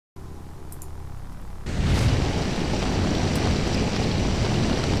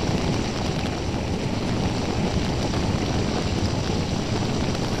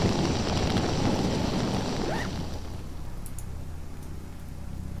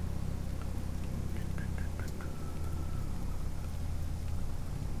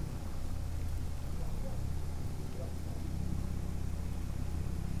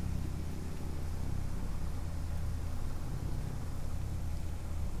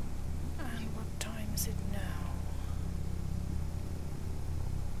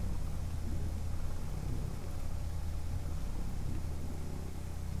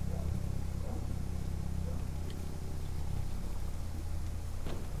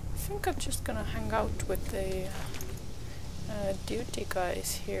think I'm just gonna hang out with the duty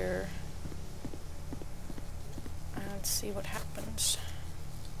guys here and see what happens.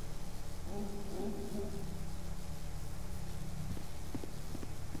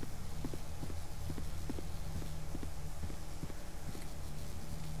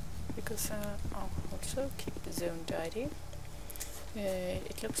 Because I'll also keep the zone tidy.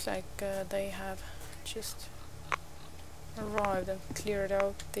 It looks like they have just arrived and cleared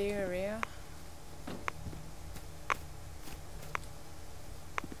out the area.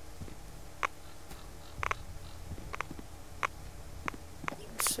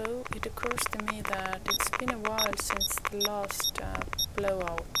 So it occurs to me that it's been a while since the last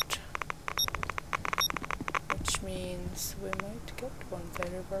blowout, which means we might get one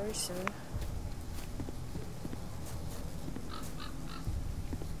very, very soon.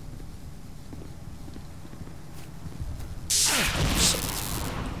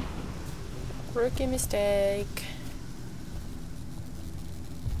 Rookie mistake.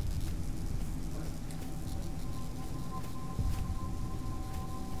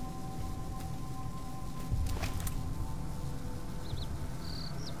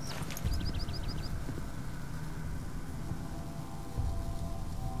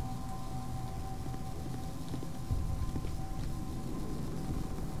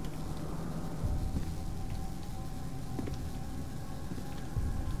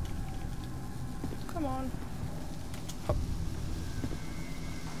 Come on. Oh.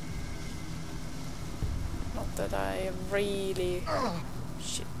 Not that I really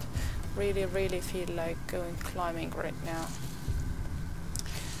really feel like going climbing right now.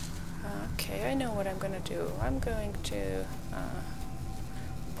 Okay, I know what I'm gonna do. I'm going to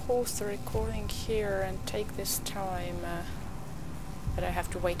pause the recording here and take this time, but I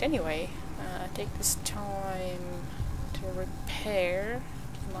have to wait anyway. Take this time to repair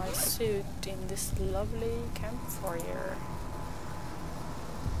my suit in this lovely campfire.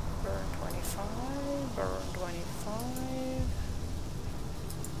 Burn 25, burn 25.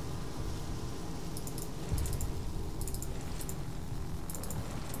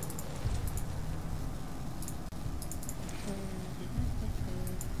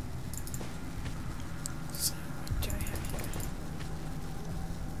 So what do I have here?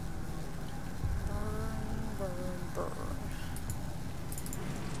 Burn, burn, burn.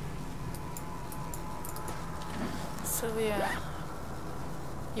 So yeah,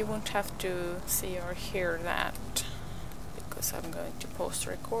 you won't have to see or hear that because I'm going to post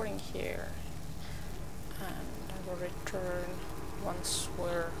the recording here, and I will return once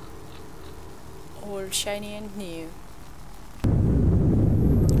we're all shiny and new.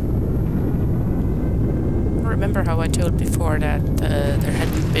 Remember how I told before that there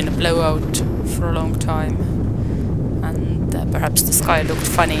hadn't been a blowout for a long time, and perhaps the sky looked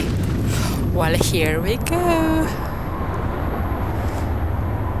funny? Well, here we go.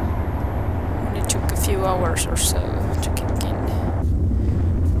 Few hours or so to kick in.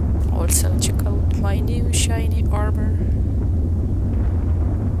 Also check out my new shiny armor.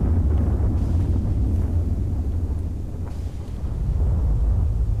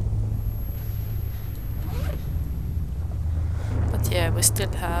 But yeah, we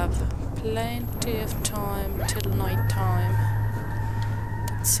still have plenty of time till night time.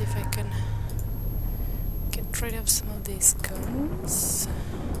 Let's see if I can get rid of some of these guns.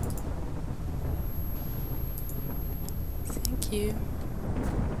 Thank you.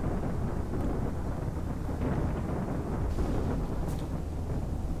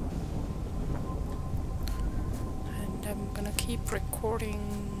 And I'm gonna keep recording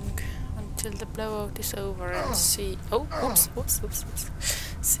until the blowout is over and see. Oh, oops.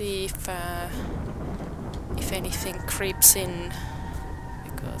 See if anything creeps in,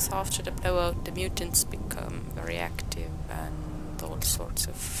 because after the blowout the mutants become very active and all sorts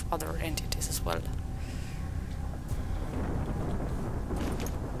of other entities as well.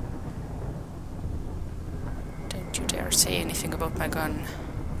 Don't you dare say anything about my gun.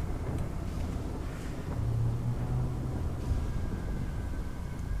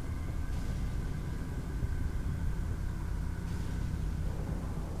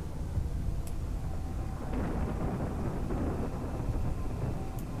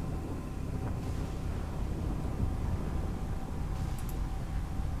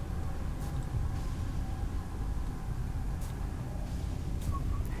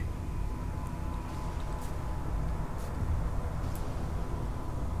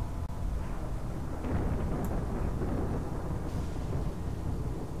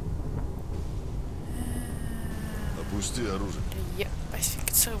 Опусти оружие. Yep, I think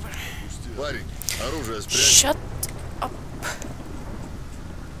it's over. Парень, оружие спрячь. Shut up.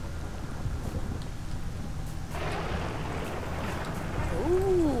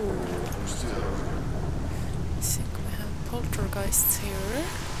 poltergeists here.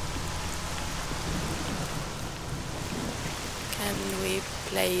 Can we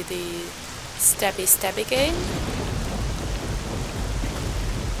play the stabby game?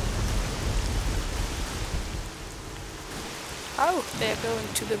 Oh, they're going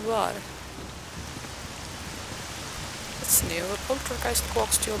to the bar. That's new. A poltergeist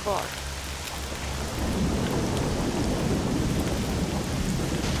walks to a bar.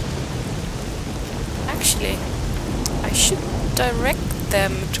 Actually, I should direct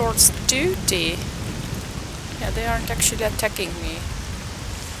them towards duty. Yeah, they aren't actually attacking me.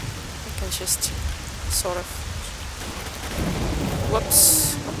 I can just sort of...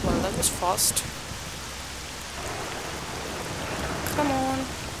 Whoops. Well, that was fast. Come on,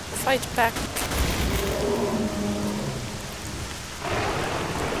 fight back.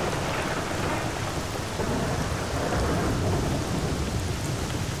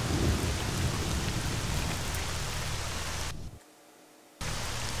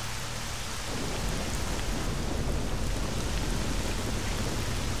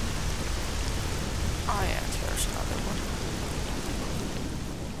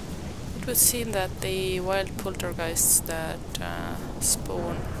 It would seem that the wild poltergeists that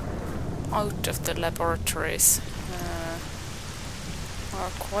spawn out of the laboratories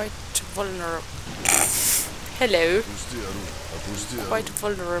are quite vulnerable. Hello. Quite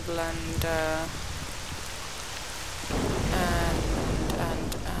vulnerable and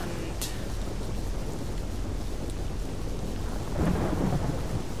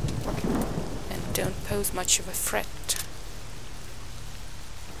don't pose much of a threat.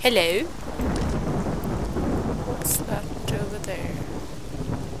 Hello? What's that over there?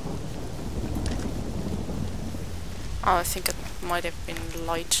 Oh, I think it might have been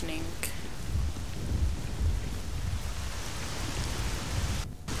lightning.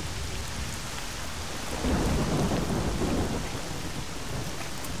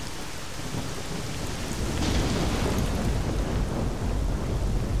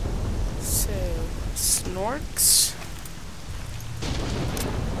 So, snorks.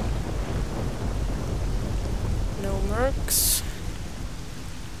 No mercs.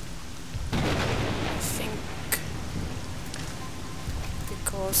 I think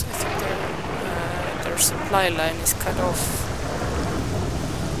because I think their supply line is cut off.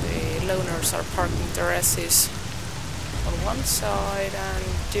 The loners are parking their asses on one side and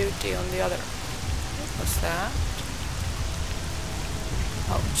duty on the other. What was that?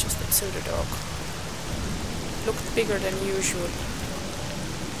 Oh, it's just that soda dog. Looked bigger than usual.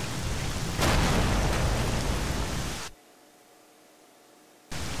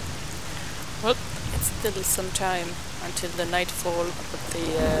 Well, it's still some time until the nightfall, but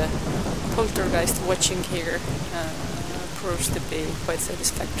the poltergeist watching here proves to be quite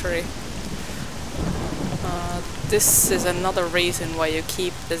satisfactory. This is another reason why you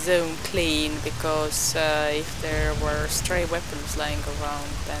keep the zone clean, because if there were stray weapons lying around,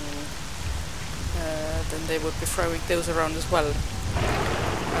 then they would be throwing those around as well.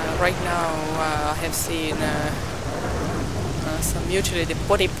 Right now I have seen some mutilated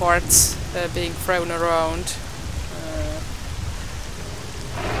body parts being thrown around,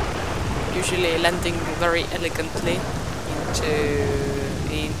 usually landing very elegantly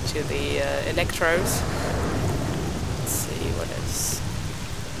into the electrodes. Let's see what else.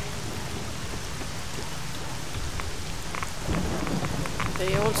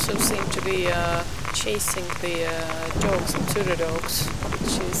 They also seem to be chasing the dogs and pseudo dogs,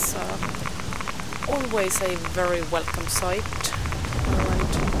 which is always a very welcome sight.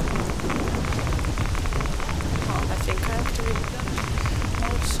 I think I activated that.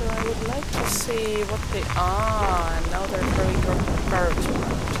 Also, I would like to see what they are, and now they're throwing their barrels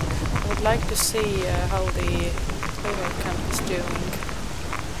around. I would like to see how the payload camp is doing.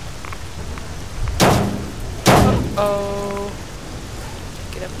 Uh-oh.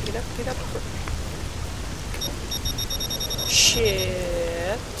 Get up, get up, get up.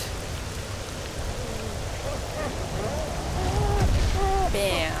 Shit.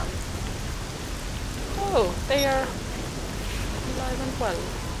 Bam. Oh, they are alive and well,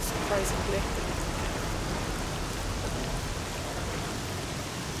 surprisingly.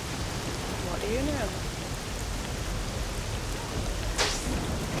 What do you know?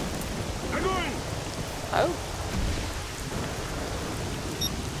 I'm going. Oh.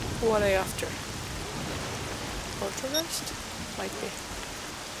 Who are they after? Poltergeist? Might be.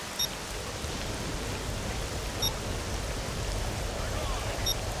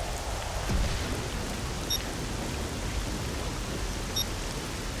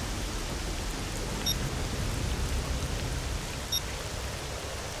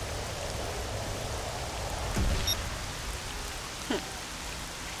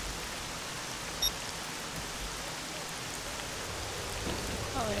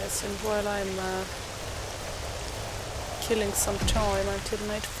 Yes, and while I'm killing some time until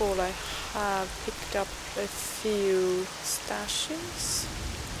nightfall, I have picked up a few stashes.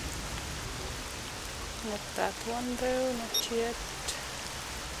 Not that one though, not yet.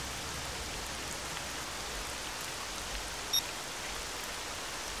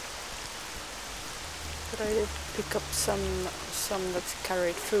 But I did pick up some that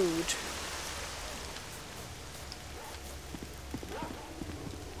carried food.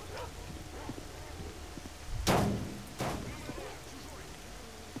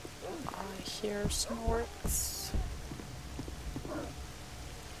 I hear snorks.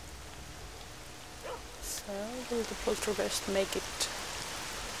 So, will the poltergeist make it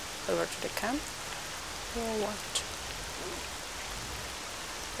over to the camp or what?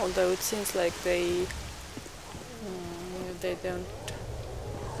 Although it seems like they don't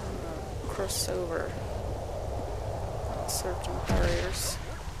cross over certain barriers.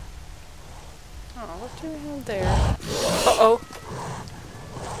 Oh, what do we have there? Uh-oh!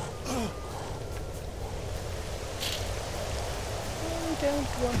 I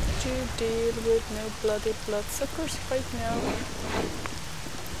don't want to deal with no bloody bloodsuckers right now.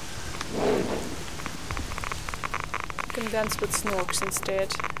 I can dance with snorks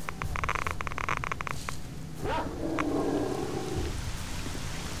instead.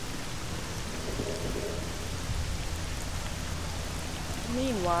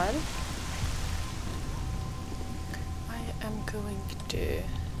 Meanwhile, I am going to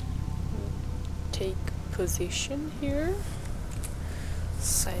take position here.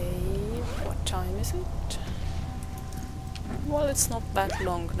 Save. What time is it? Well, it's not that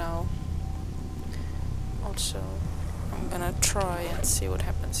long now. Also, I'm gonna try and see what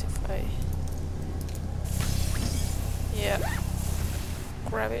happens if I... Yeah.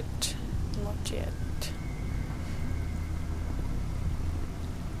 Grab it. Not yet.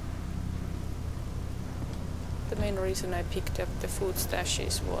 The main reason I picked up the food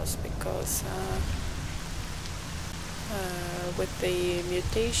stashes was because with the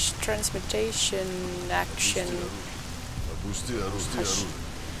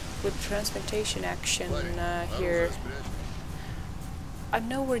transmutation action here, I'm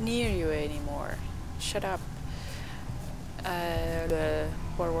nowhere near you anymore. Shut up.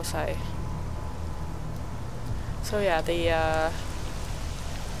 Where was I? So yeah,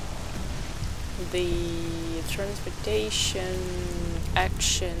 the transmutation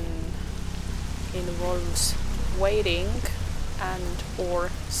action involves waiting and or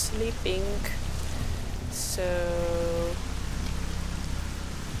sleeping, so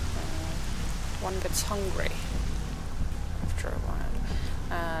one gets hungry after a while,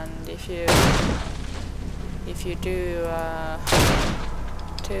 and if you do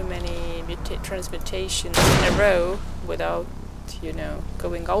too many transmutations in a row without, you know,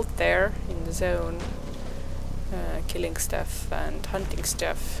 going out there in the zone, killing stuff and hunting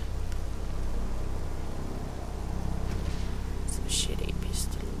stuff. It's a shitty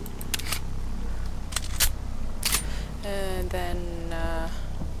pistol. And then,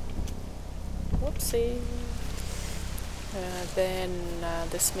 whoopsie. Then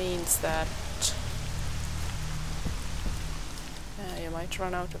this means that you might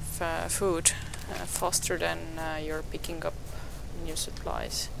run out of food faster than you're picking up new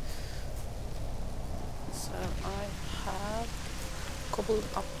supplies. So I have cobbled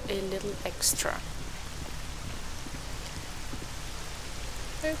up a little extra.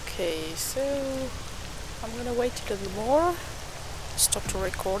 Okay, so I'm gonna wait a little more, stop the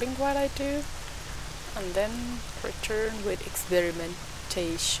recording while I do, and then return with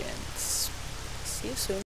experimentations. See you soon.